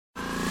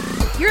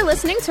You're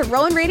listening to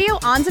Rowan Radio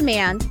On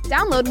Demand.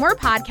 Download more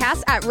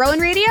podcasts at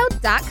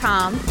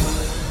rowanradio.com.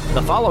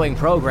 The following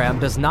program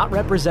does not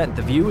represent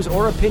the views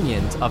or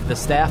opinions of the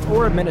staff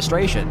or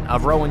administration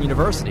of Rowan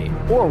University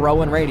or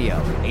Rowan Radio,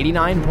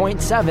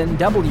 89.7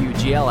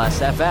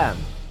 WGLS FM.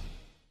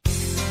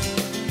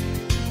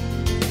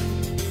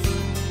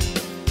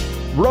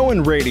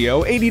 Rowan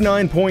Radio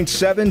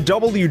 89.7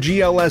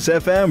 WGLS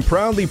FM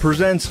proudly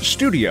presents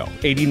Studio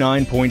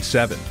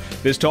 89.7.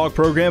 This talk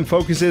program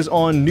focuses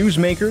on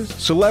newsmakers,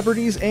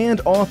 celebrities,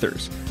 and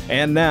authors.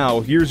 And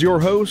now, here's your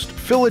host,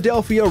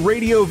 Philadelphia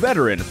radio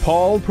veteran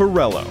Paul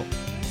Perrello.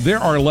 There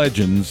are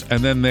legends,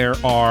 and then there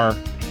are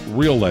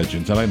real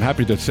legends. And I'm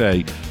happy to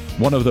say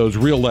one of those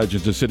real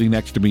legends is sitting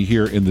next to me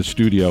here in the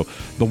studio.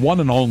 The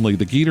one and only,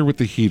 the geeter with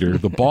the heater,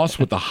 the boss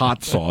with the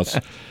hot sauce,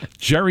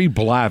 Jerry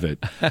Blavat.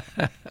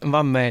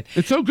 My man.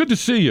 It's so good to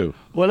see you.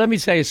 Well, let me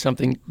tell you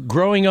something.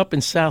 Growing up in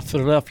South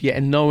Philadelphia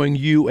and knowing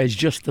you as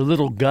just a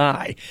little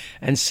guy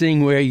and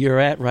seeing where you're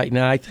at right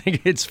now, I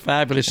think it's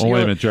fabulous. Oh,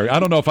 wait a minute, Jerry. I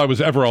don't know if I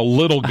was ever a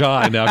little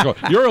guy now.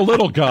 You're a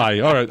little guy.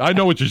 All right, I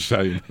know what you're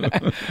saying.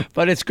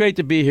 But it's great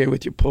to be here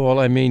with you, Paul.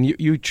 I mean,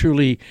 you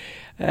truly...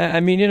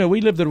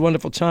 we lived at a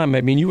wonderful time.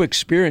 I mean, you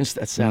experienced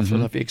that South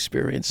Philadelphia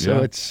experience,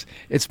 so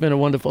it's been a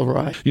wonderful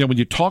ride. You know, when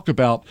you talk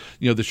about,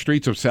 the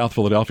streets of South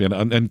Philadelphia,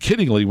 and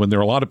kiddingly, when there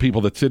are a lot of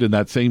people that sit in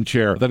that same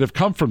chair that have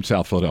come from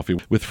South Philadelphia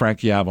with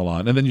Frankie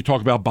Avalon, and then you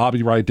talk about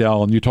Bobby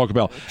Rydell, and you talk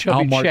about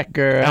Chubby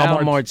Checker,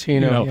 Al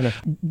Martino.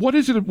 What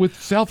is it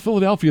with South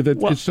Philadelphia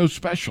that is so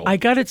special? I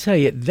got to tell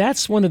you,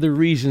 that's one of the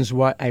reasons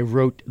why I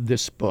wrote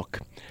this book.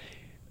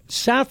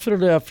 South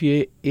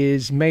Philadelphia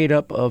is made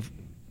up of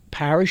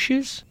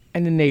parishes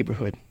and the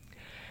neighborhood.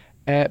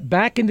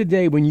 Back in the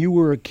day when you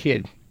were a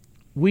kid,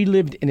 we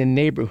lived in a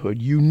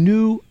neighborhood. You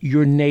knew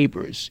your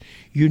neighbors.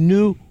 You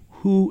knew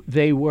who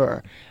they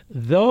were.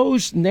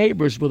 Those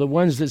neighbors were the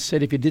ones that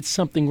said, if you did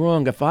something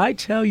wrong, if I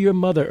tell your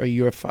mother or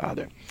your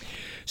father.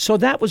 So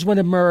that was when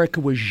America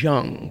was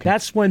young.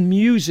 That's when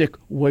music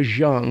was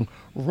young.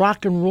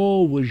 Rock and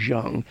roll was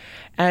young.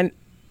 And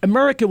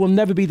America will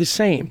never be the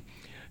same.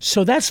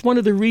 So that's one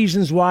of the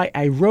reasons why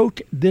I wrote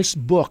this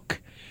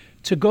book,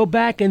 to go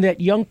back and let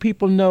young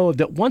people know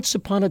that once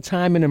upon a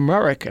time in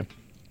America,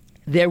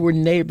 there were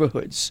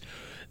neighborhoods.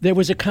 There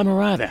was a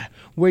camarada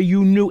where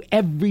you knew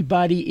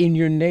everybody in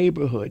your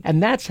neighborhood.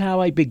 And that's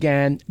how I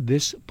began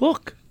this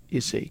book. You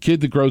see.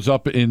 Kid that grows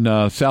up in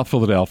South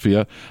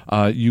Philadelphia,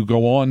 you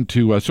go on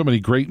to so many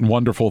great and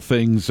wonderful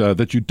things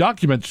that you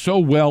document so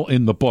well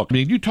in the book. I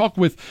mean, you talk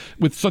with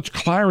such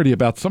clarity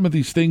about some of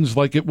these things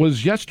like it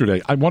was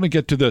yesterday. I want to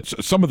get to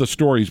some of the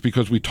stories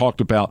because we talked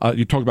about,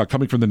 you talk about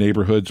coming from the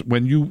neighborhoods.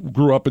 When you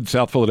grew up in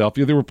South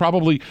Philadelphia, there were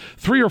probably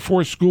 3 or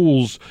 4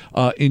 schools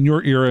in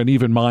your era and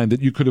even mine that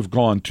you could have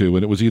gone to,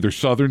 and it was either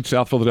Southern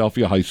South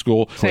Philadelphia High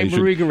School, St.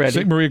 Marie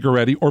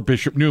Goretti, or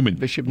Bishop Neumann.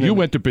 You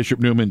went to Bishop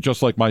Neumann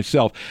just like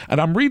myself. And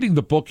I'm reading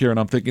the book here, and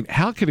I'm thinking,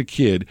 how could a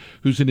kid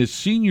who's in his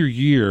senior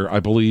year, I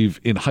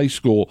believe, in high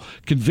school,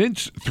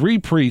 convince 3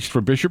 priests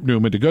from Bishop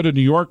Neumann to go to New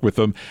York with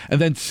him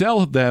and then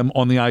sell them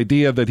on the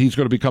idea that he's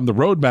going to become the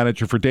road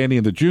manager for Danny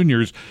and the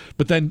Juniors,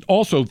 but then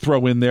also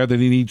throw in there that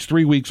he needs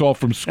 3 weeks off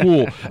from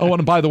school. Oh,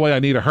 and by the way, I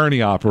need a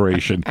hernia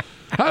operation.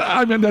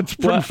 I mean, that's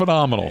pretty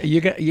phenomenal.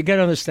 You got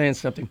to understand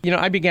something.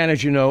 I began,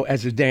 as you know,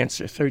 as a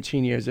dancer,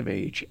 13 years of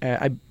age.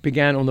 I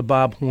began on the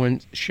Bob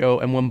Horn show,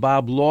 and when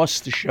Bob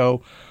lost the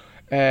show,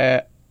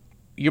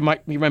 you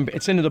might remember,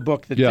 it's in the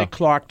book that Dick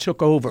Clark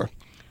took over,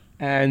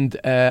 and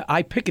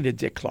I picketed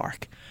Dick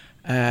Clark.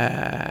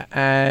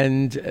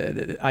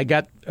 And I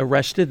got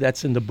arrested.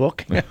 That's in the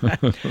book.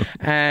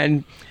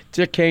 And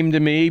Dick came to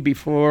me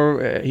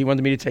before he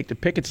wanted me to take the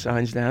picket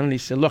signs down, and he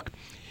said, look,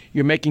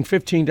 you're making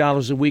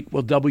 $15 a week.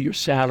 We'll double your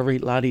salary,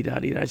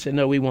 la-di-da-di. I said,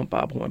 no, we want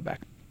Bob Horn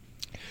back.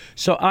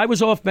 So I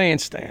was off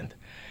bandstand.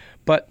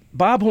 But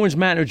Bob Horn's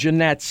manager,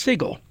 Nat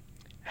Siegel,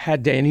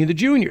 had Danny and the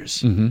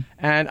Juniors.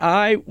 And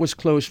I was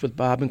close with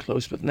Bob and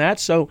close with Nat.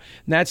 So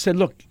Nat said,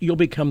 look, you'll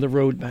become the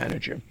road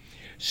manager.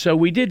 So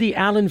we did the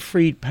Alan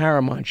Freed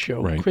Paramount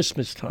show at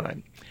Christmas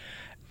time.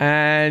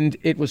 And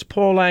it was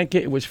Paul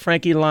Anka, it was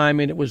Frankie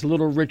Lyman, it was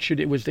Little Richard,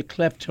 it was the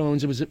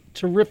Cleftones. It was a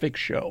terrific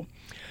show.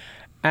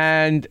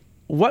 And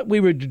what we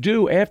would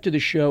do after the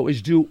show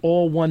is do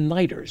all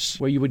one-nighters,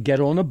 where you would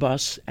get on a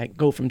bus and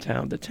go from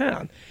town to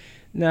town.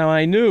 Now,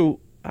 I knew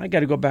I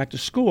got to go back to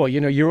school.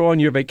 You're on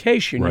your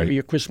vacation,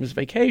 your Christmas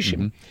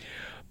vacation.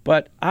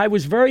 But I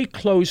was very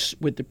close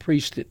with the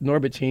priest at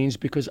Norbertines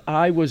because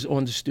I was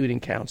on the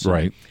student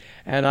council.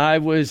 And I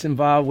was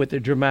involved with the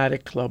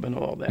dramatic club and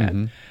all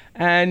that.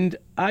 And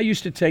I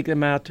used to take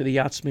them out to the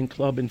Yachtsman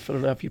Club in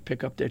Philadelphia,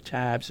 pick up their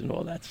tabs and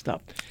all that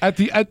stuff.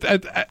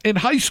 In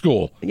high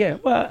school? Yeah,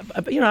 well,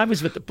 I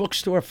was at the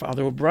bookstore,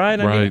 Father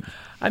O'Brien. I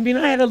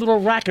had a little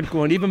racket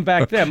going even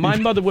back then. My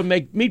mother would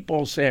make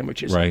meatball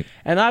sandwiches,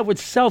 and I would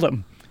sell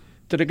them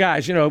to the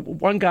guys.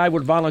 One guy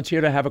would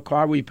volunteer to have a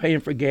car where you pay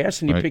him for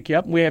gas and he pick you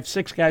up, and we have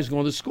 6 guys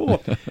going to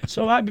school.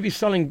 So I'd be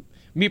selling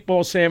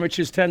meatball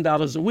sandwiches,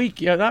 $10 a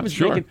week. I was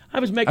making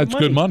That's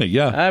money. good money,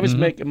 I was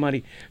making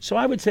money. So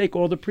I would take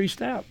all the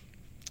priests out.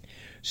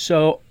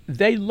 So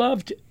they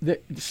loved the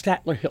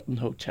Statler Hilton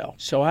Hotel.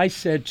 So I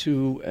said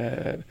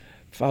to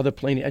Father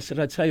Planey, I said,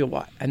 I'll tell you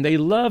what. And they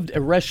loved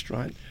a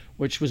restaurant,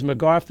 which was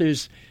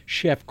MacArthur's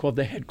chef, called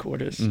the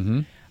Headquarters.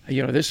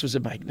 This was a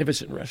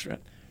magnificent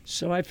restaurant.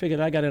 So I figured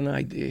I got an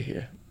idea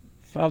here.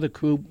 Father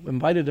Koob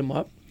invited them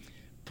up,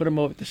 put them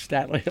over at the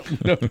Statler Hilton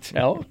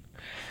Hotel,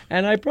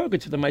 and I broke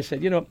it to them. I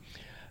said,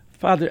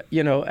 Father,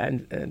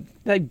 and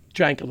they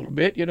drank a little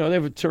bit. They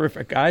were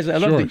terrific guys. I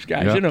love these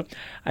guys. Yeah.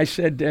 I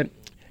said,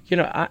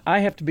 I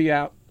have to be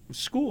out of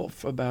school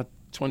for about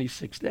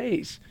 26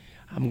 days.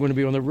 I'm going to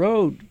be on the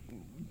road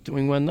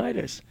doing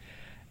one-nighters.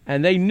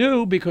 And they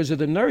knew, because of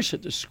the nurse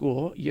at the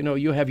school,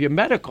 you have your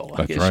medical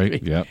That's history,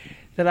 right, yeah.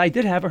 that I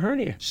did have a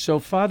hernia. So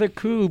Father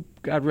Koob,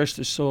 God rest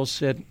his soul,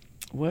 said,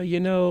 well,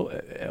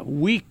 a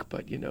week,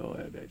 but,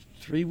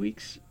 3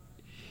 weeks.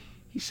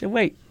 He said,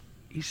 wait.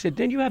 He said,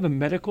 didn't you have a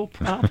medical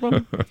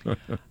problem?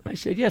 I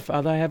said, yeah,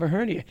 Father, I have a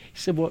hernia. He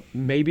said, well,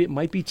 maybe it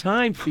might be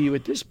time for you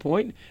at this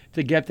point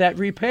to get that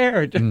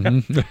repaired.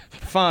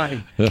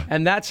 Fine.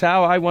 And that's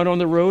how I went on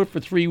the road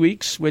for 3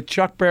 weeks with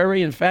Chuck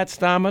Berry and Fats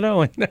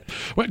Domino.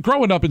 Well,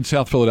 growing up in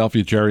South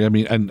Philadelphia, Jerry,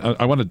 and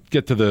I want to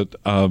get to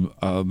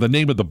the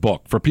name of the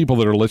book for people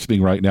that are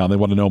listening right now. They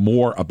want to know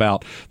more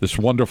about this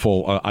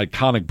wonderful,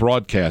 iconic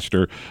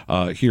broadcaster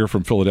here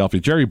from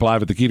Philadelphia, Jerry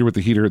Blavat, the Geeter with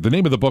the Heater. The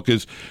name of the book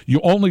is You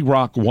Only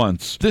Rock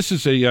Once. This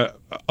is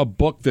a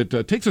book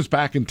that takes us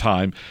back in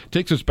time,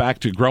 takes us back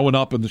to growing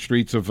up in the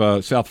streets of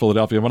South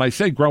Philadelphia. When I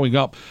say growing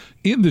up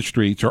in the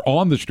streets or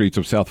on the streets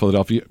of South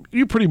Philadelphia,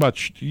 you pretty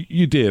much,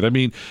 you did.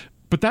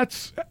 But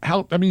that's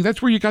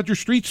that's where you got your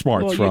street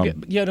smarts from.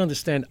 You got to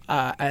understand,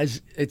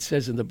 as it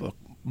says in the book,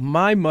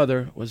 my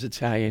mother was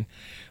Italian.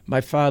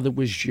 My father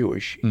was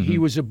Jewish. He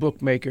was a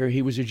bookmaker.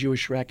 He was a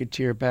Jewish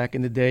racketeer back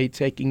in the day,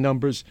 taking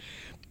numbers.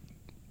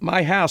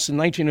 My house in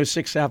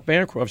 1906 South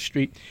Bancroft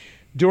Street,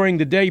 during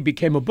the day,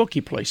 became a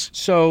bookie place.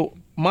 So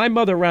my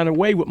mother ran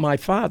away with my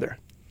father,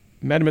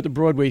 met him at the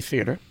Broadway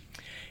Theater.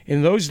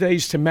 In those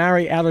days, to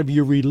marry out of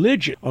your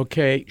religion,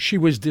 she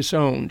was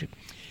disowned.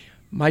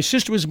 My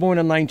sister was born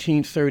in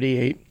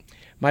 1938.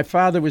 My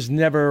father was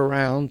never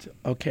around,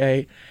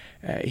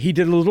 He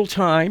did a little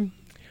time.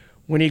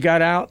 When he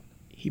got out,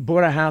 he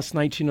bought a house,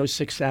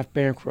 1906 South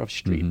Bancroft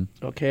Street,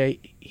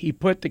 He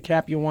put the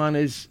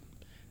Capuanas,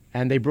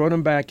 and they brought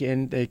him back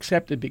in. They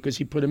accepted because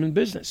he put him in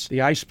business,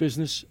 the ice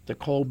business, the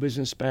coal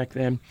business back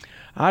then.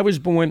 I was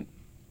born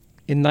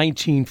in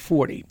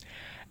 1940,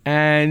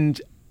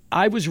 and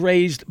I was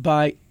raised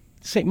by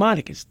St.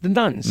 Monica's, the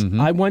nuns.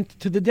 I went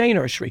to the day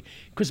nursery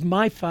because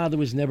my father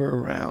was never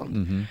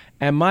around,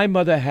 and my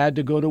mother had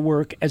to go to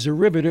work as a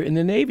riveter in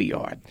the Navy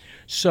Yard.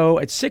 So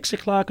at 6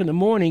 o'clock in the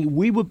morning,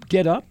 we would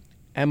get up,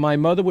 and my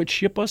mother would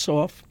ship us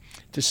off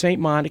to St.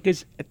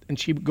 Monica's, and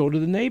she would go to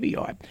the Navy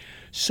Yard.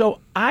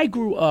 So I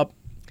grew up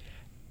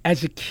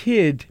as a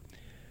kid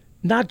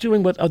not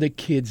doing what other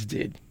kids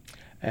did.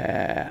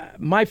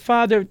 My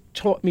father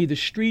taught me the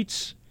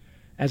streets,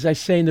 as I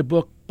say in the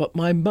book, but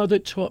my mother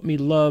taught me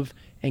love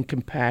and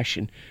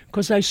compassion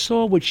because I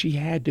saw what she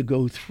had to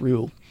go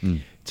through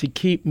to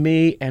keep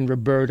me and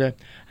Roberta.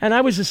 And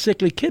I was a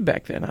sickly kid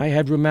back then. I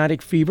had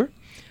rheumatic fever.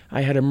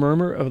 I had a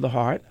murmur of the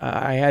heart.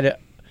 I had an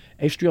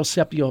atrial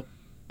septal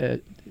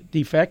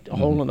defect, a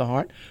hole in the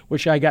heart,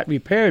 which I got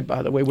repaired,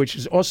 by the way, which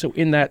is also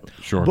in that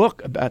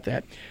book about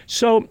that.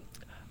 So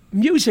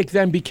music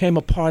then became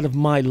a part of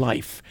my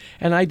life,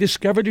 and I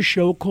discovered a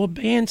show called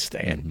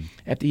Bandstand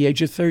at the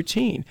age of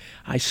 13.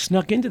 I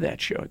snuck into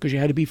that show because you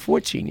had to be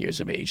 14 years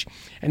of age,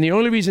 and the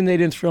only reason they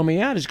didn't throw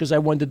me out is because I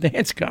won the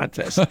dance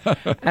contest,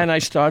 and I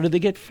started to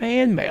get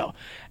fan mail.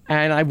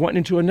 And I went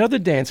into another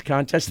dance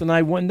contest, and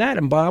I won that,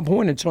 and Bob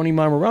Horn and Tony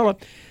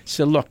Marmarella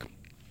said, look,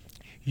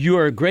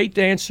 you're a great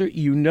dancer.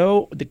 You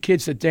know the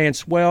kids that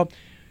dance well.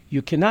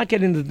 You cannot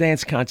get into the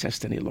dance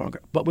contest any longer,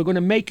 but we're going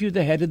to make you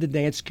the head of the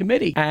dance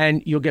committee,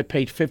 and you'll get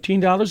paid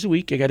 $15 a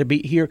week. You got to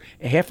be here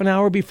a half an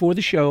hour before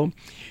the show.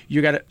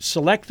 You got to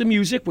select the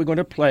music we're going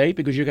to play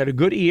because you got a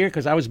good ear,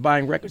 because I was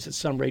buying records at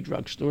Sunray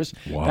drugstores.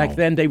 Wow. Back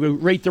then, they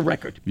would rate the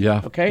record.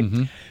 Yeah. Okay?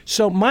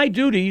 So my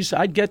duties,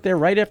 I'd get there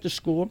right after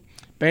school.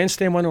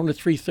 Bandstand went on at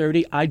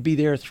 3:30. I'd be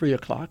there at 3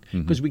 o'clock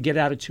because we get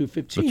out at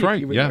 2:15. That's right,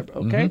 if you remember,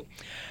 okay?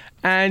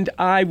 And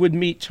I would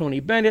meet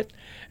Tony Bennett,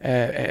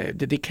 the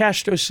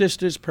DeCastro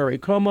sisters, Perry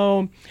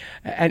Como.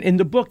 And in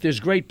the book, there's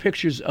great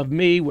pictures of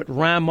me with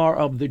Ramar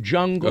of the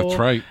Jungle. That's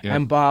right, yeah.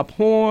 And Bob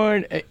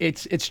Horn.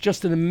 It's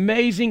just an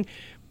amazing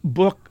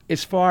book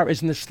as far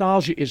as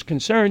nostalgia is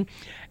concerned.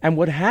 And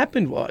what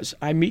happened was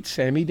I meet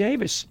Sammy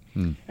Davis,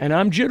 and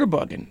I'm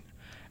jitterbugging.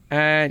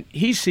 And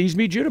he sees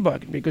me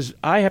jitterbugging because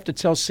I have to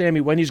tell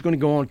Sammy when he's going to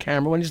go on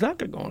camera, when he's not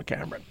going to go on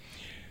camera.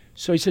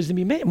 So he says to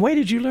me, man, where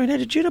did you learn how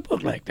to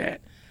jitterbug like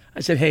that? I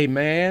said, hey,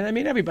 man,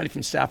 everybody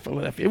from South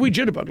Philadelphia, we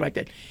jitterbug like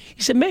that.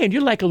 He said, man,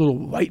 you're like a little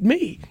white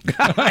me.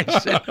 I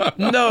said,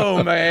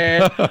 no,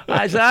 man.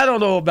 I said, I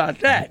don't know about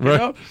that, you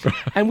know?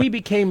 And we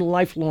became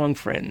lifelong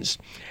friends.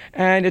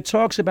 And it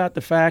talks about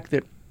the fact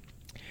that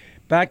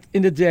back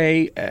in the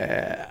day,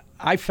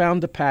 I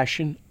found the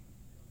passion,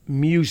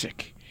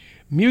 music.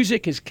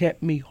 Music has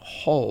kept me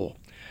whole.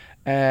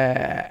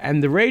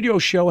 And the radio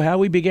show, how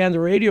we began the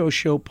radio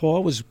show,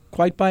 Paul, was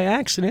quite by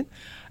accident.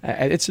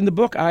 It's in the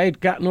book. I had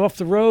gotten off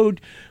the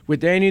road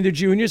with Danny and the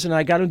Juniors, and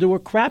I got into a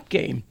crap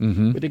game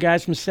with the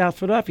guys from South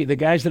Philadelphia, the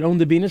guys that owned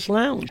the Venus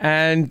Lounge.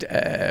 And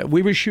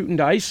we were shooting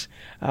dice.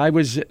 I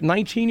was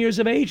 19 years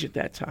of age at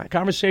that time.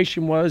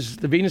 Conversation was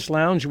the Venus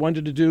Lounge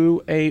wanted to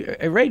do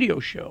a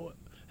radio show,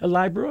 a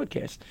live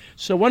broadcast.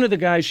 So one of the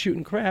guys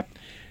shooting crap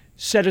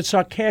said it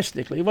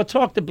sarcastically. Well,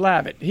 talk to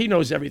Blavitt. He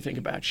knows everything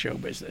about show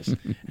business.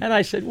 And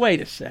I said,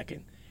 wait a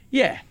second.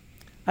 Yeah,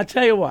 I'll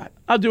tell you what.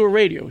 I'll do a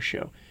radio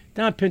show.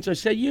 Don Pinto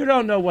said, you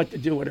don't know what to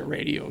do with a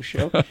radio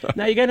show.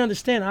 Now, you got to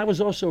understand, I was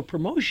also a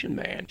promotion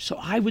man. So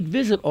I would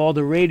visit all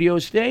the radio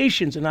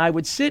stations, and I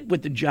would sit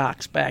with the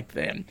jocks back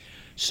then.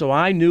 So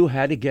I knew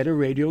how to get a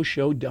radio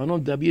show done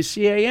on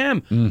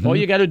WCAM. All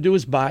you got to do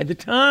is buy the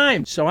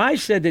time. So I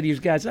said to these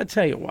guys, I'll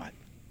tell you what.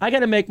 I got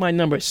to make my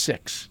number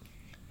 6.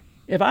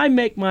 If I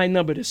make my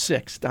number to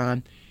 6,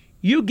 Don,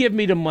 you give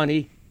me the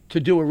money to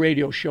do a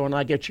radio show, and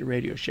I get your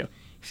radio show.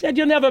 He said,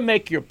 you'll never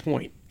make your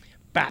point.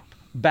 Bap,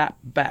 bap,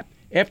 bap.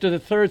 After the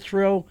third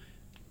throw,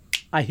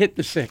 I hit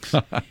the 6.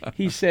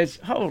 He says,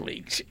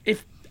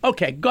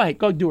 okay, go ahead,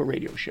 go do a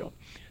radio show.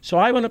 So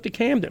I went up to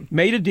Camden,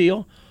 made a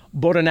deal,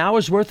 bought an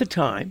hour's worth of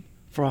time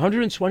for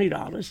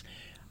 $120.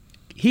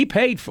 He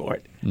paid for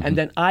it, and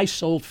then I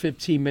sold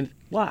 15-minute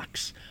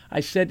blocks. I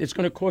said, it's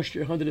going to cost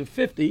you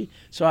 $150,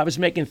 so I was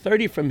making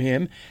 $30 from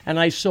him, and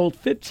I sold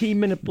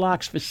 15-minute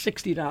blocks for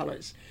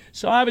 $60.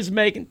 So I was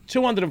making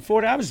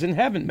 $240. I was in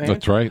heaven, man.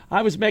 That's right.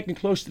 I was making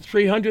close to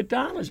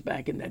 $300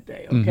 back in that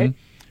day, okay?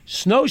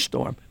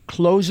 Snowstorm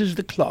closes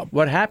the club.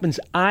 What happens,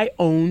 I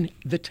own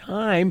the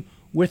time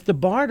with the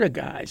barter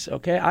guys,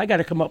 okay? I got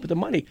to come up with the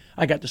money.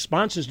 I got the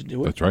sponsors to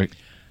do it. That's right.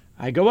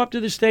 I go up to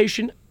the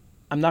station.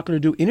 I'm not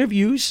going to do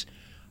interviews.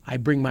 I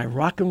bring my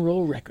rock and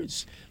roll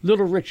records.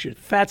 Little Richard,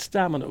 Fats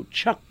Domino,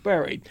 Chuck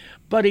Berry,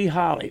 Buddy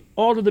Holly,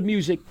 all of the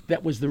music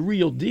that was the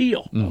real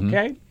deal,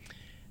 okay?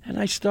 And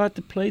I start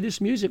to play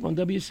this music on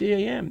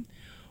WCAM.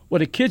 Well,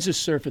 the kids are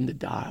surfing the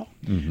dial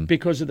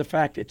because of the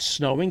fact it's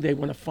snowing. They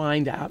want to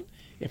find out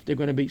if they're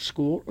going to be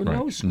school or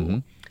no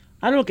school.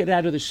 I don't get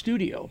out of the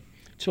studio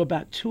till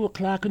about 2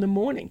 o'clock in the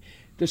morning.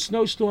 The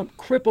snowstorm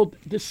crippled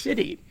the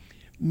city.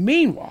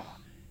 Meanwhile,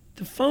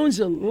 the phones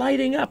are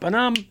lighting up, and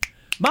I'm,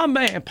 my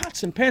man,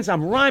 pots and pans,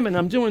 I'm rhyming,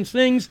 I'm doing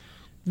things.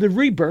 The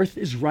rebirth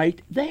is right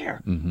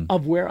there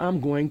of where I'm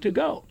going to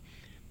go.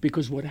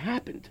 Because what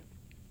happened,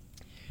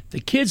 the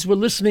kids were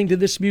listening to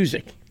this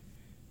music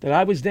that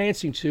I was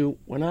dancing to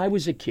when I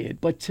was a kid,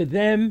 but to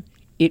them,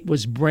 it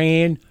was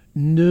brand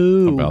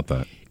new. How about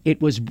that? It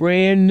was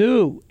brand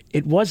new.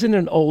 It wasn't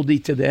an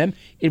oldie to them.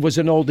 It was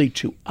an oldie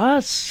to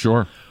us.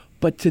 Sure.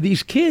 But to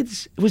these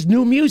kids, it was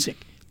new music.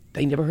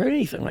 They never heard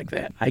anything like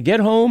that. I get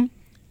home,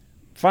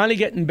 finally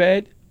get in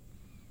bed,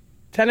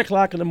 10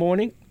 o'clock in the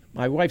morning.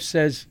 My wife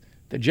says,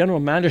 the general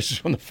manager's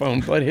on the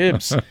phone, Bud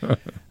Hibbs.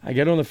 I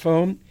get on the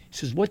phone. He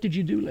says, what did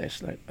you do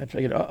last night? I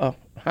figured, I'm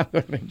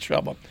going to be in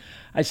trouble.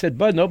 I said,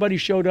 Bud, nobody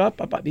showed up?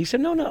 He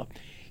said, no.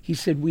 He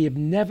said, we have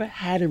never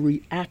had a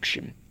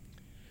reaction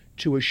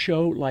to a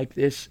show like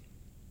this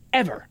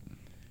ever.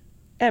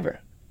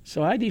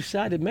 So I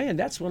decided, man,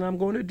 that's what I'm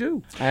going to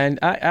do. And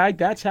I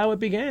that's how it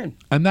began.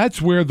 And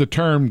that's where the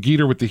term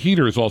Geeter with the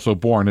Heater is also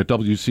born at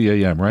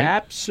WCAM, right?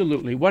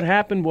 Absolutely. What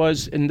happened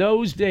was, in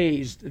those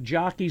days, the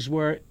jockeys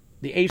were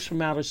the Ace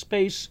from Outer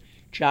Space,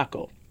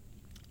 Jocko,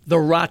 the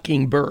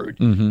Rocking Bird,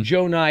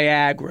 Joe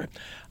Niagara,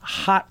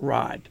 Hot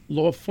Rod,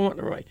 Lord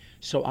Fauntleroy.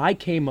 So I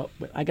came up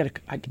with, I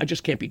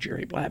just can't be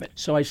Jerry Blavitt.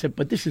 So I said,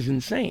 but this is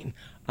insane.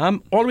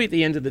 I'm all the way at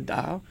the end of the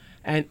dial,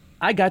 and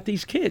I got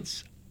these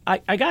kids.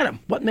 I got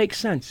them. What makes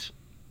sense?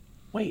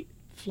 Wait,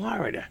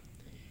 Florida.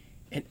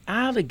 An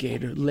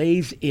alligator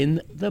lays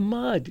in the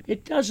mud.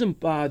 It doesn't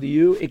bother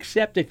you,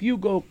 except if you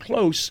go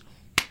close,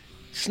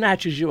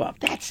 snatches you up.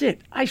 That's it.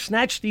 I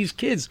snatched these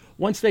kids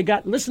once they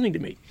got listening to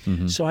me.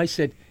 So I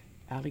said,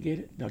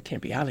 alligator? No, it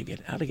can't be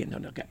alligator. Alligator,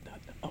 no.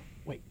 Oh,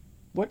 wait.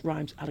 What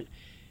rhymes?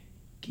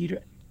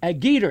 Geeter. A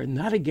geeter,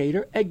 not a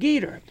gator, a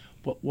geeter.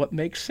 But what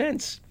makes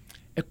sense?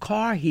 A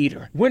car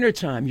heater.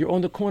 Wintertime, you're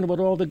on the corner with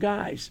all the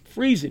guys.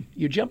 Freezing,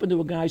 you jump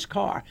into a guy's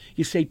car.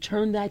 You say,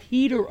 turn that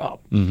heater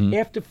up.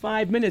 After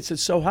 5 minutes,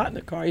 it's so hot in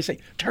the car, you say,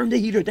 turn the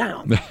heater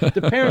down.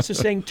 The parents are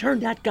saying,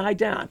 turn that guy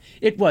down.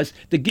 It was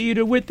the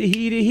geeter with the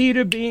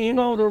heater being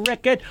on the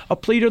record, a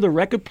pleater, the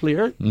record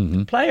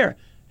player.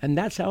 And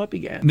that's how it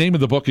began. Name of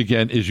the book,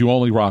 again, is You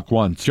Only Rock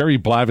Once. Jerry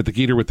Blavitt, the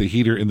Geeter with the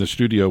Heater, in the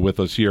studio with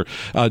us here.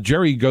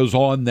 Jerry goes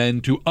on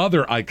then to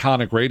other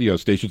iconic radio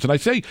stations.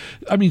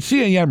 And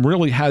CAM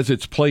really has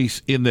its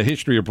place in the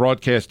history of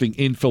broadcasting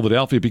in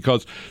Philadelphia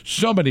because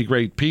so many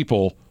great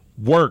people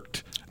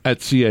worked at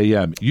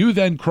CAM. You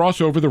then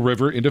cross over the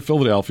river into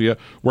Philadelphia,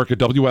 work at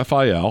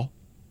WFIL.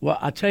 Well,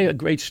 I'll tell you a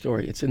great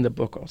story. It's in the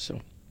book also.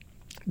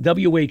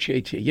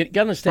 WHAT. You got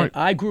to understand,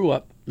 right. I grew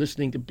up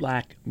listening to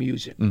black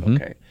music,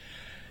 okay?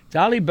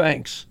 Dolly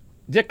Banks,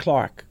 Dick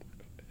Clark,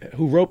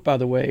 who wrote, by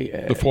the way,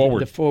 the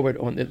forward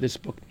on this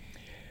book,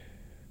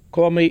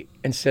 called me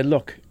and said,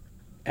 look,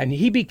 And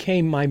he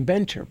became my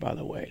mentor, by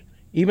the way,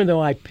 even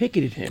though I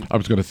picketed him. I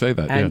was going to say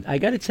that, And I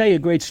got to tell you a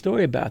great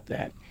story about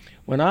that.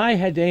 When I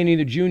had Danny and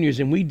the Juniors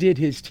and we did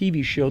his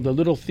TV show, The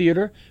Little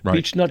Theater, Right.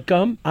 Beach Nut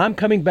Gum, I'm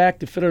coming back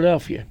to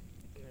Philadelphia,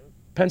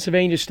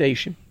 Pennsylvania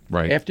Station,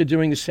 Right. after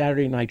doing the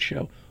Saturday night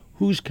show.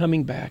 Who's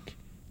coming back?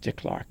 Dick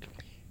Clark.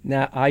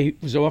 Now, I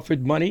was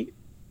offered money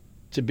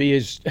to be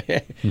his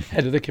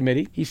head of the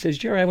committee. He says,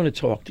 Jerry, I want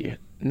to talk to you.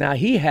 Now,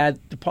 he had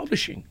the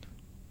publishing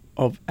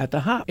at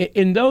the Hop.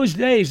 In those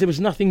days, there was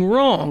nothing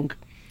wrong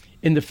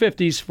in the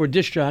 50s for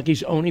disc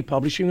jockeys owning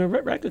publishing or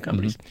record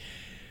companies.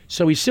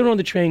 So he's sitting on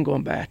the train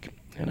going back.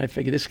 And I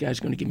figure this guy's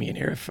going to give me an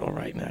earful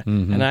right now.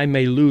 And I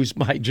may lose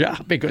my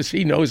job because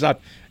he knows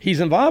he's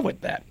involved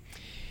with that.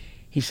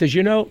 He says,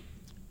 you know,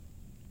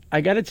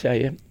 I got to tell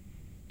you,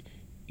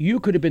 you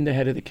could have been the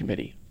head of the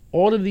committee.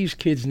 All of these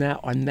kids now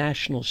are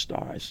national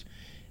stars.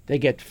 They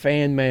get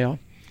fan mail.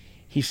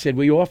 He said,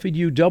 we offered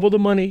you double the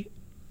money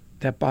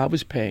that Bob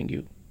was paying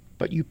you,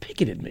 but you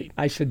picketed me.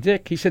 I said,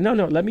 Dick, he said, no,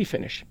 let me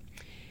finish.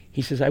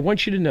 He says, I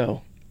want you to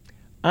know,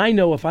 I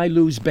know if I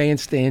lose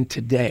Bandstand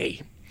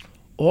today,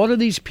 all of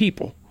these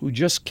people who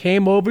just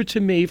came over to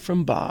me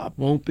from Bob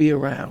won't be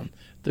around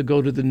to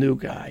go to the new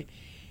guy.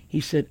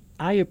 He said,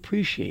 I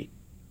appreciate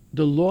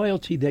the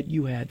loyalty that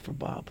you had for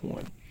Bob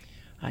Horn.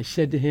 I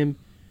said to him,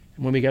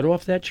 and when we got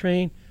off that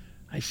train,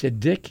 I said,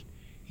 Dick,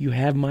 you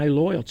have my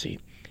loyalty.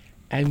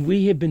 And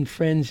we have been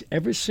friends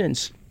ever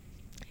since.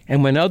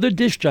 And when other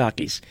disc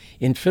jockeys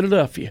in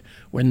Philadelphia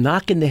were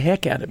knocking the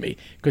heck out of me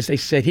because they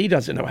said he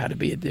doesn't know how to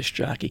be a disc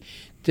jockey,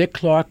 Dick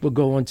Clark would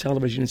go on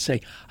television and say,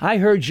 I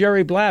heard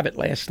Jerry Blavat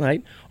last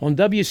night on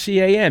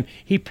WCAM.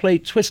 He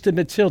played Twisted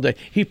Matilda.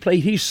 He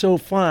played He's So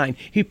Fine.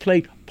 He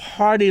played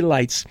Party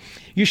Lights.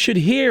 You should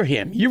hear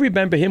him. You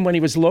remember him when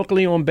he was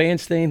locally on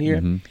Bandstand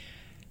here?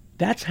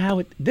 That's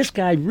how this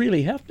guy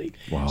really helped me.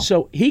 Wow.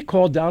 So he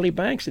called Dolly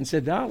Banks and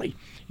said, Dolly,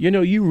 you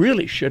know, you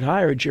really should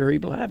hire Jerry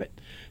Blavat.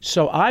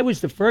 So I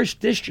was the first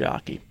disc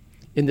jockey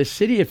in the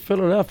city of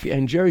Philadelphia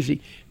and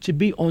Jersey to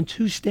be on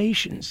 2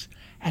 stations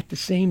at the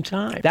same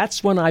time.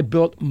 That's when I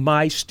built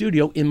my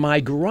studio in my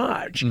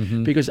garage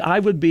because I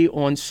would be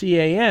on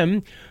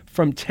CAM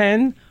from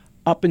 10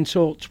 up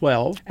until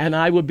 12, and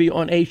I would be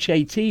on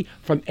HAT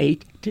from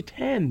 8 to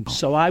 10.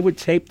 So I would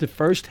tape the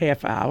first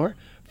half hour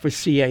for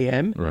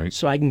CAM Right.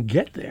 so I can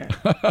get there.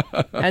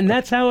 And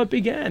that's how it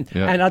began.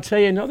 Yeah. And I'll tell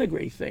you another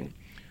great thing.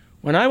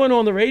 When I went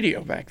on the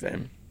radio back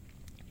then,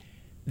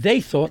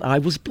 they thought I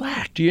was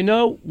black. Do you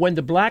know when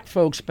the black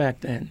folks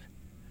back then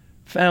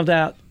found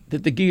out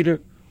that the Geeter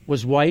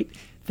was white,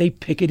 they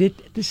picketed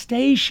the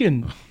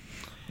station.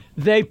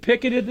 They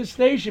picketed the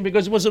station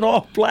because it was an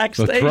all-black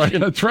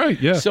station. That's right,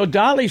 yeah. So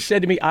Dolly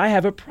said to me, I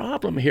have a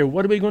problem here.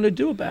 What are we going to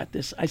do about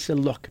this? I said,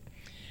 look,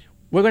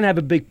 we're going to have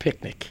a big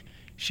picnic.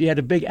 She had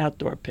a big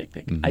outdoor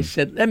picnic. I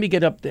said, let me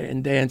get up there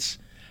and dance,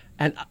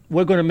 and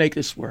we're going to make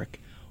this work.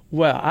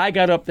 Well, I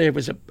got up there. It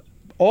was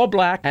all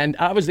black, and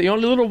I was the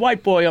only little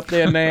white boy up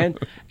there, man.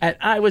 And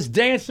I was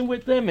dancing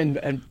with them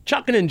and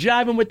chucking and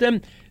jiving with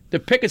them. The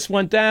pickets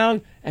went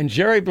down, and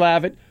Jerry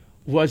Blavat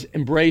was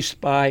embraced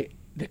by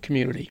the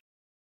community.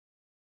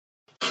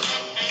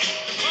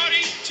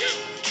 42,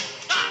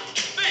 5,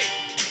 3,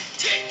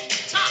 tick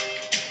tock,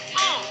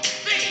 on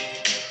the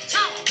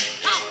top,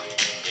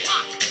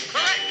 clock,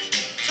 correct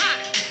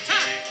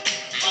time,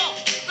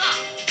 off the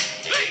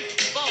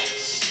beat,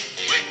 boss,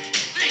 with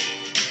the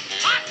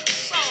hot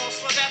sauce.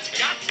 Well, that's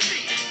got to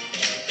be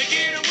the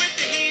gear with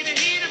the heater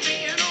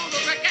being on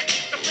the record,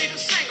 the play the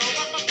single,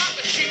 up about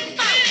the shoe.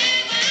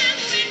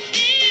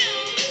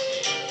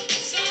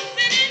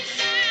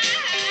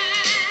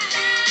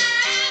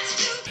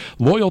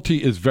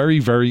 Loyalty is very,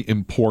 very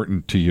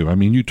important to you. I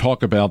mean, you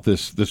talk about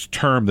this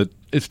term that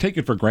is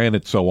taken for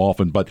granted so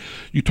often, but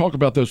you talk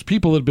about those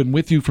people that have been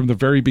with you from the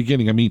very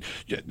beginning. I mean,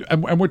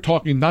 and we're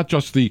talking not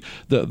just the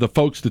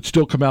folks that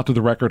still come out to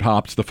the record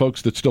hops, the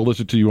folks that still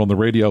listen to you on the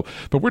radio,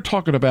 but we're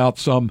talking about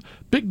some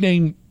big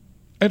name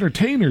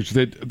entertainers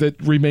that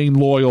remain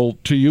loyal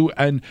to you.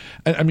 And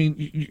I mean,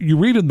 you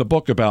read in the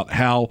book about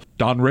how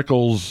Don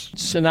Rickles,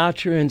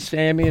 Sinatra and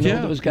Sammy and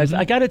all those guys.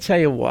 I got to tell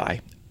you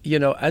why. You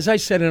know, as I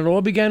said, it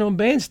all began on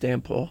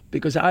Bandstand, Paul,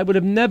 because I would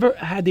have never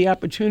had the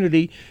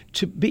opportunity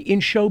to be in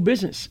show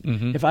business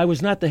if I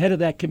was not the head of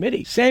that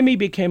committee. Sammy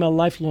became a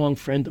lifelong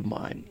friend of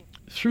mine.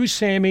 Through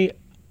Sammy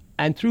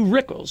and through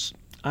Rickles,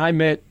 I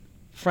met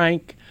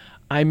Frank,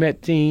 I met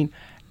Dean,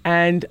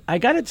 and I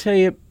got to tell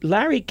you,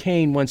 Larry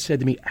Kane once said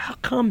to me, how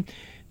come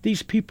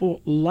these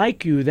people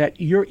like you that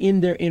you're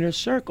in their inner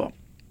circle?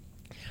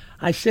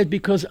 I said,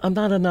 because I'm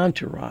not an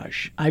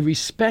entourage. I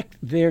respect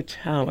their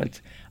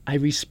talent. I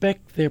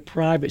respect their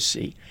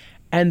privacy.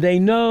 And they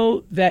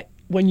know that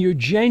when you're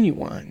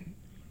genuine,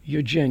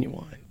 you're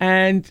genuine.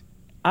 And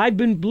I've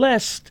been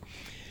blessed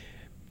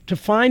to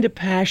find a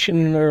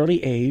passion in an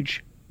early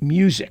age,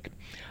 music.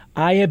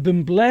 I have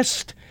been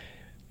blessed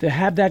to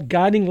have that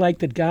guiding light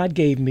that God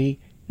gave me,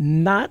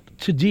 not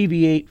to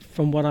deviate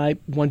from what I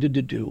wanted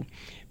to do.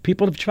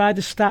 People have tried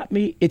to stop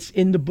me. It's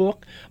in the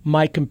book.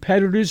 My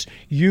competitors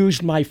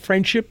used my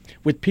friendship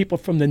with people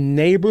from the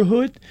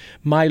neighborhood,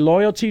 my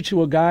loyalty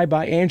to a guy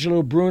by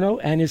Angelo Bruno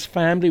and his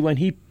family when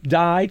he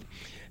died.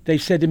 They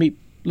said to me,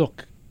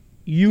 look,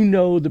 you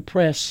know the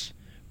press.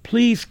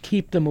 Please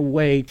keep them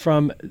away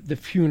from the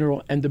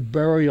funeral and the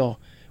burial.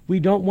 We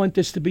don't want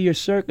this to be a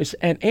circus.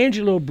 And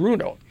Angelo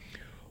Bruno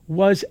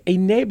was a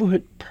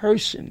neighborhood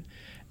person,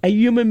 a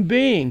human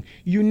being.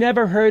 You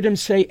never heard him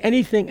say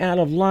anything out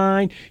of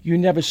line. You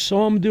never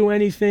saw him do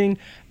anything.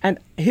 And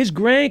his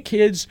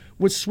grandkids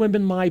would swim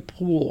in my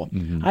pool.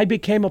 Mm-hmm. I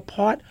became a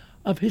part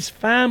of his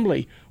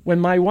family. When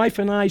my wife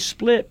and I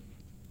split,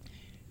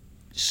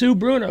 Sue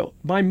Bruno,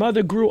 my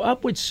mother grew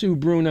up with Sue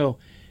Bruno.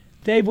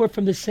 They were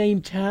from the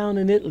same town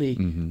in Italy.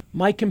 Mm-hmm.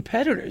 My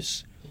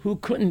competitors, who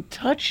couldn't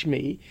touch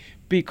me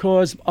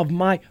because of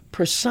my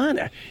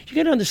persona. You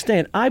got to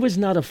understand, I was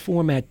not a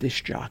format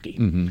disc jockey.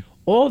 Mm-hmm.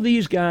 All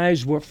these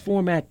guys were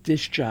format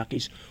disc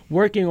jockeys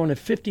working on a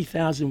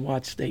 50,000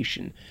 watt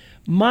station.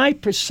 My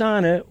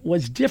persona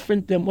was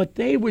different than what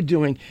they were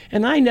doing,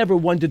 and I never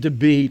wanted to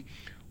be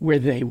where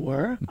they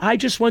were. I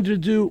just wanted to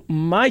do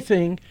my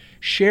thing,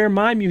 share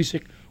my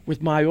music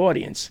with my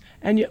audience.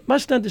 And you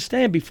must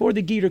understand, before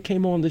the Geter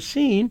came on the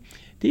scene,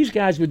 these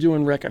guys were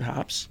doing record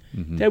hops.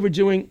 Mm-hmm. They were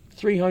doing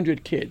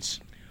 300 kids.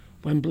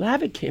 When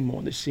Blavitt came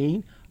on the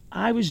scene,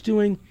 I was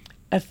doing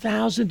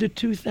 1,000 to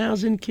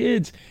 2,000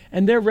 kids,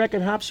 and their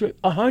record hops were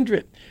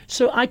 100.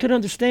 So I could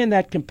understand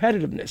that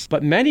competitiveness.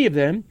 But many of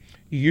them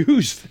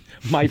used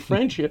my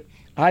friendship.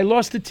 I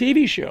lost the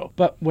TV show.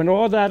 But when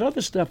all that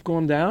other stuff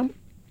gone down,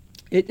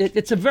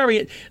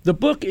 the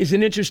book is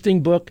an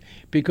interesting book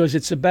because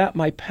it's about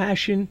my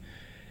passion,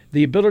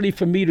 the ability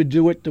for me to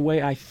do it the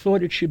way I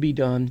thought it should be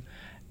done,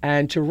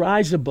 and to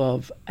rise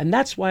above. And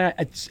that's why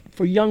it's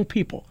for young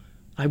people.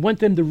 I want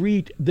them to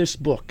read this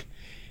book.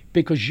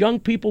 Because young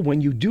people,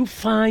 when you do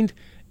find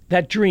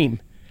that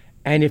dream,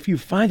 and if you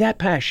find that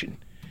passion,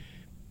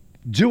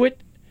 do it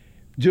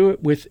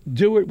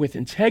with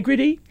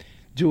integrity,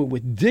 do it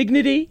with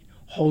dignity,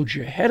 hold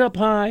your head up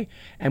high,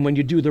 and when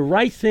you do the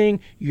right thing,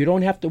 you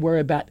don't have to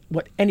worry about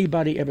what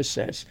anybody ever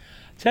says.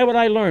 Tell you what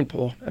I learned,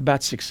 Paul,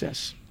 about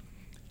success.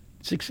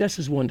 Success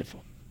is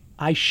wonderful.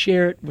 I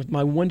share it with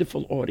my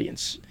wonderful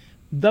audience.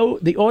 Though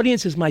the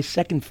audience is my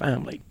second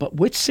family, but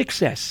with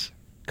success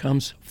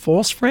comes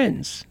false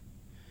friends,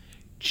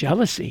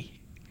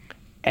 jealousy,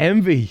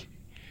 envy,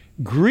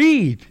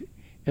 greed.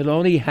 It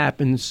only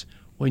happens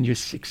when you're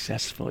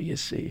successful, you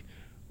see.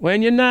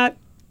 When you're not,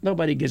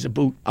 nobody gives a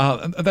boot.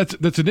 That's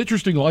an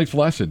interesting life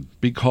lesson,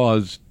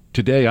 because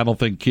today I don't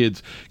think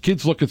kids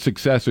look at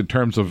success in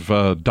terms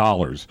of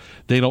dollars.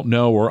 They don't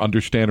know or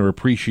understand or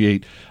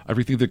appreciate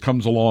everything that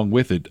comes along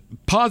with it,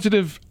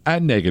 positive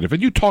and negative.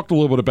 And you talked a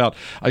little bit about,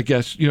 I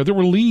guess, there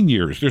were lean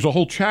years. There's a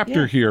whole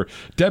chapter here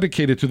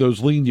dedicated to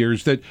those lean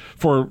years, that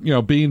for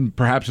being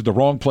perhaps at the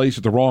wrong place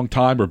at the wrong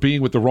time, or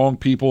being with the wrong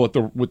people at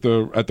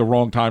the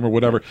wrong time, or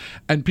whatever.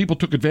 And people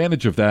took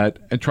advantage of that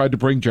and tried to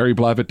bring Jerry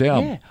Blavitt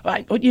down.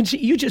 Yeah,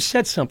 you just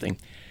said something.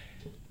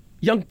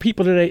 Young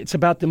people today, it's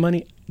about the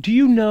money. Do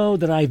you know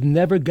that I've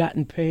never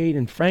gotten paid,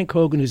 and Frank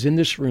Hogan is in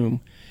this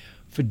room,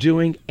 for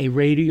doing a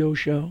radio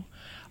show?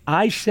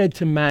 I said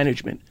to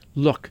management,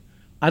 look,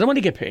 I don't want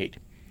to get paid.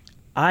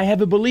 I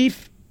have a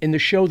belief in the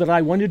show that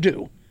I want to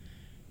do.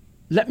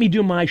 Let me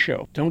do my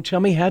show. Don't tell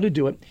me how to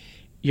do it.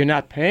 You're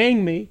not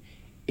paying me.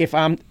 If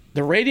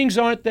the ratings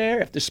aren't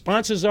there, if the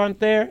sponsors aren't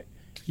there,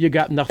 you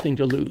got nothing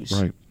to lose.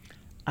 Right.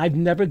 I've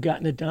never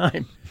gotten a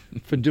dime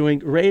for doing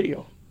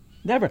radio.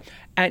 Never.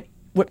 And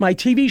with my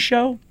TV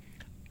show,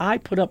 I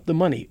put up the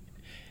money.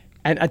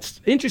 And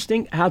it's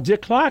interesting how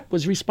Dick Clark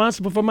was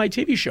responsible for my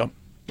TV show.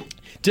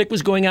 Dick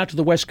was going out to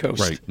the West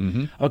Coast. Right.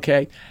 Mm-hmm.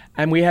 Okay.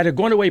 And we had a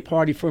going-away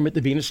party for him at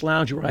the Venus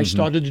Lounge where I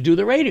started to do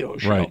the radio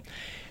show. Right.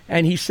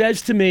 And he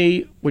says to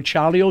me, with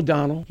Charlie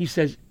O'Donnell, he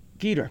says,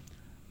 Geter,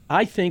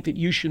 I think that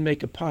you should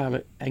make a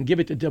pilot and give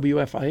it to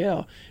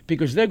WFIL,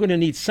 because they're going to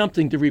need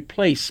something to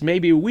replace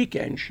maybe a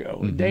weekend show,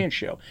 a dance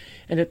show.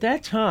 And at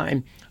that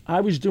time,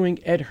 I was doing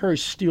Ed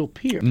Hurst's Steel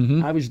Pier.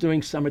 I was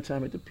doing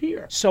Summertime at the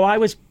Pier. So I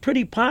was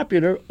pretty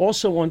popular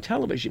also on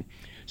television.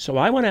 So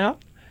I went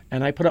out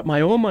and I put up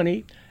my own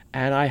money,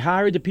 and I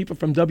hired the people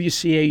from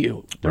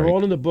WCAU. They're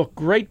all in the book.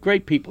 Great,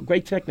 great people,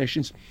 great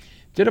technicians.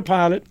 Did a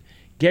pilot,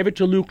 gave it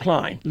to Lou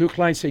Klein. Lou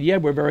Klein said, yeah,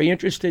 we're very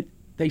interested.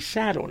 They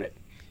sat on it.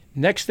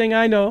 Next thing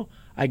I know,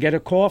 I get a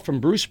call from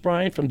Bruce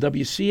Bryant from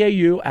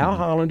WCAU, Al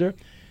Hollander.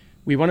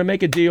 We want to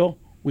make a deal.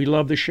 We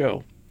love the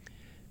show.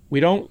 We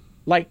don't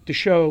like the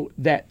show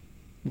that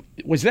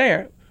was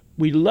there.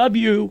 We love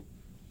you.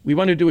 We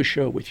want to do a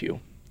show with you.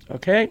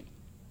 Okay?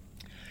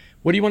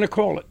 What do you want to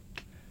call it?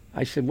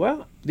 I said,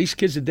 well, these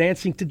kids are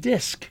dancing to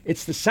disc.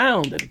 It's the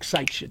sound that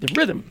excites you, the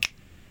rhythm.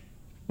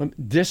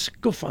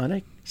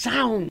 Discophonic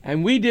sound.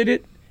 And we did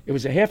it. It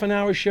was a half an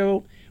hour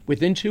show.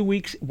 Within 2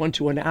 weeks, it went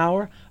to an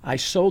hour. I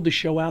sold the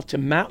show out to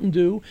Mountain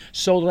Dew,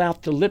 sold it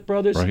out to Lit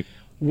Brothers. Right.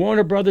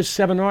 Warner Brothers,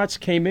 Seven Arts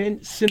came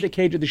in,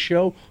 syndicated the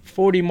show,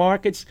 40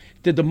 markets,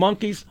 did the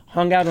Monkees,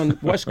 hung out on the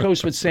West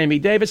Coast with Sammy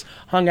Davis,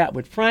 hung out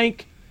with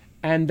Frank.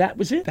 And that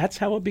was it. That's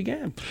how it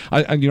began.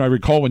 I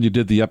recall when you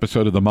did the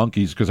episode of the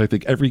Monkees, because I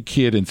think every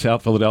kid in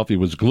South Philadelphia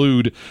was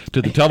glued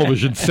to the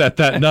television set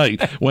that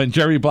night when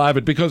Jerry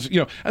Blavat, because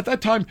at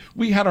that time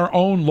we had our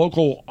own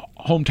local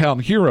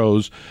hometown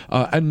heroes,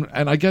 and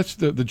I guess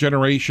the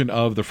generation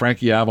of the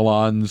Frankie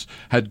Avalons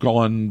had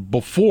gone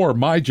before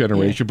my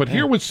generation, but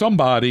here was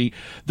somebody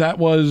that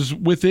was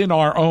within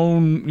our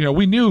own.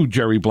 We knew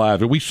Jerry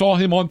Blavat. We saw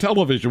him on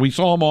television. We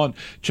saw him on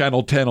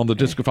Channel 10 on the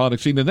discophonic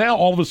scene, and now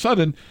all of a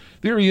sudden,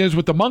 there he is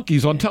with the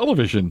Monkees on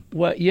television.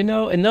 Well,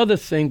 another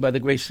thing, by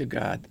the grace of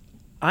God,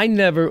 I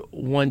never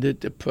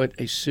wanted to put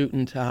a suit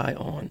and tie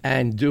on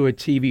and do a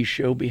TV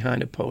show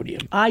behind a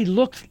podium. I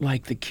looked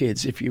like the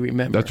kids, if you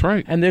remember. That's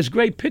right. And there's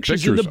great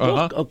pictures in the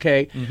book,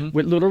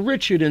 with Little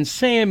Richard and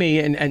Sammy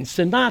and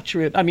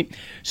Sinatra. I mean,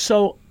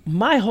 so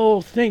my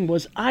whole thing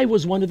was I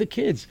was one of the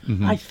kids.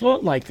 I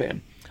thought like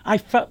them. I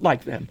felt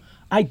like them.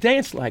 I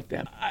danced like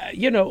them.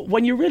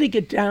 When you really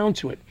get down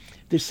to it,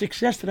 the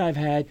success that I've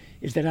had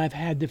is that I've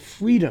had the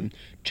freedom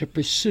to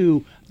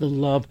pursue the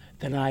love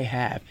that I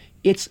have.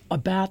 It's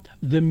about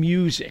the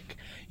music.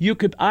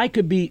 I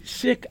could be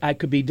sick, I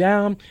could be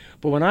down,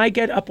 but when I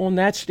get up on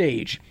that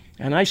stage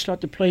and I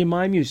start to play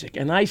my music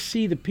and I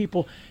see the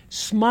people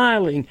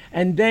smiling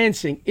and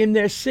dancing in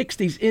their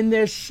 60s, in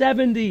their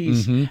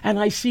 70s, and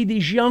I see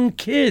these young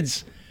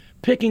kids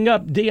picking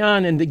up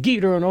Dion and the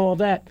guitar and all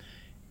that,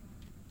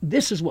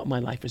 this is what my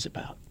life is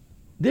about.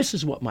 This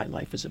is what my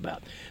life is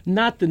about.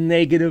 Not the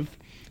negative,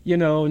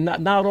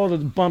 not all of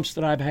the bumps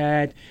that I've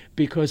had,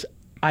 because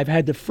I've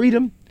had the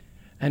freedom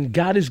and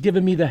God has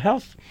given me the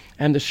health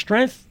and the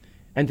strength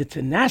and the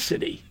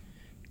tenacity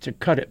to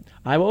cut it.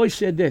 I've always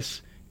said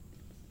this: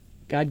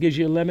 God gives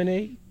you a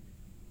lemonade,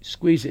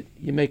 squeeze it,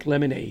 you make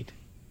lemonade.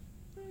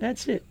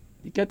 That's it.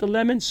 You get the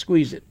lemon,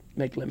 squeeze it,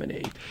 make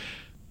lemonade.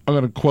 I'm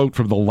going to quote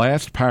from the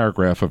last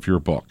paragraph of your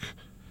book.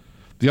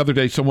 The other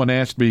day, someone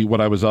asked me what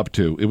I was up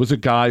to. It was a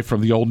guy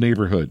from the old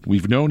neighborhood.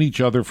 We've known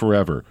each other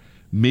forever.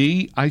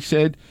 Me, I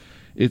said,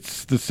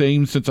 it's the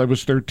same since I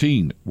was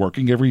 13,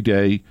 working every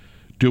day,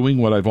 doing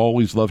what I've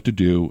always loved to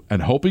do,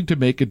 and hoping to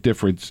make a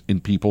difference in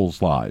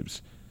people's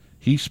lives.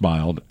 He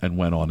smiled and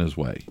went on his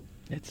way.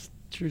 It's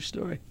a true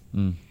story.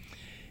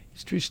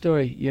 It's a true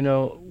story.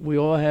 We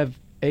all have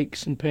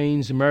aches and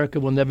pains. America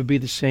will never be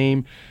the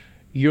same.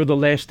 You're the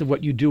last of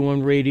what you do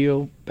on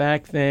radio.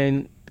 Back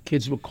then,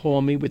 kids would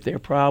call me with their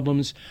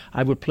problems.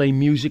 I would play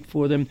music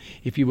for them.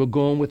 If you were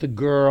going with a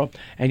girl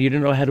and you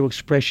didn't know how to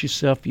express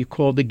yourself, you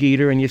called the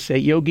Geeter and you say,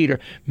 "Yo, Geeter,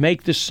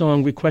 make this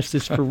song, request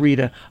this for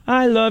Rita.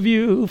 I love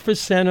you for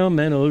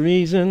sentimental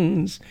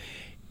reasons."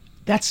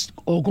 That's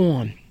all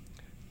gone.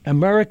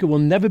 America will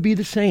never be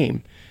the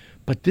same.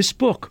 But this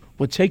book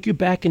will take you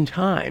back in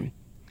time.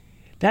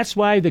 That's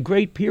why the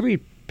great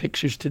period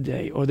pictures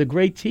today, or the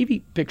great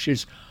TV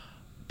pictures,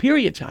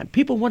 period time.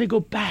 People want to go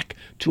back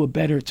to a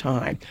better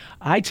time.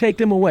 I take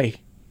them away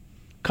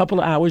a couple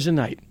of hours a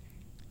night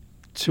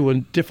to a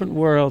different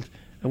world,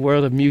 a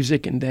world of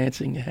music and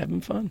dancing and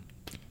having fun.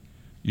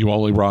 You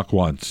only rock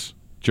once.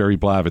 Jerry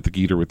Blavat, the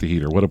Geeter with the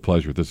Heater. What a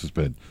pleasure this has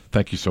been.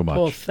 Thank you so much.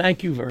 Well,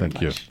 thank you very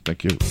much.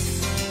 Thank you.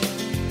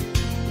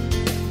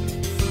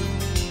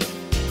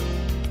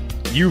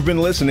 You've been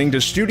listening to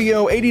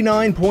Studio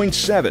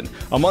 89.7,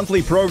 a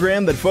monthly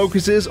program that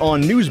focuses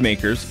on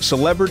newsmakers,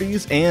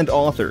 celebrities, and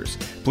authors.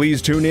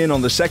 Please tune in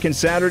on the second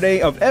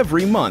Saturday of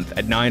every month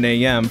at 9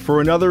 a.m. for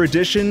another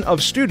edition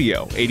of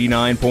Studio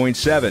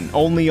 89.7,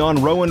 only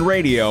on Rowan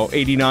Radio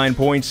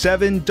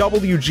 89.7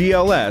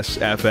 WGLS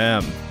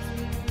FM.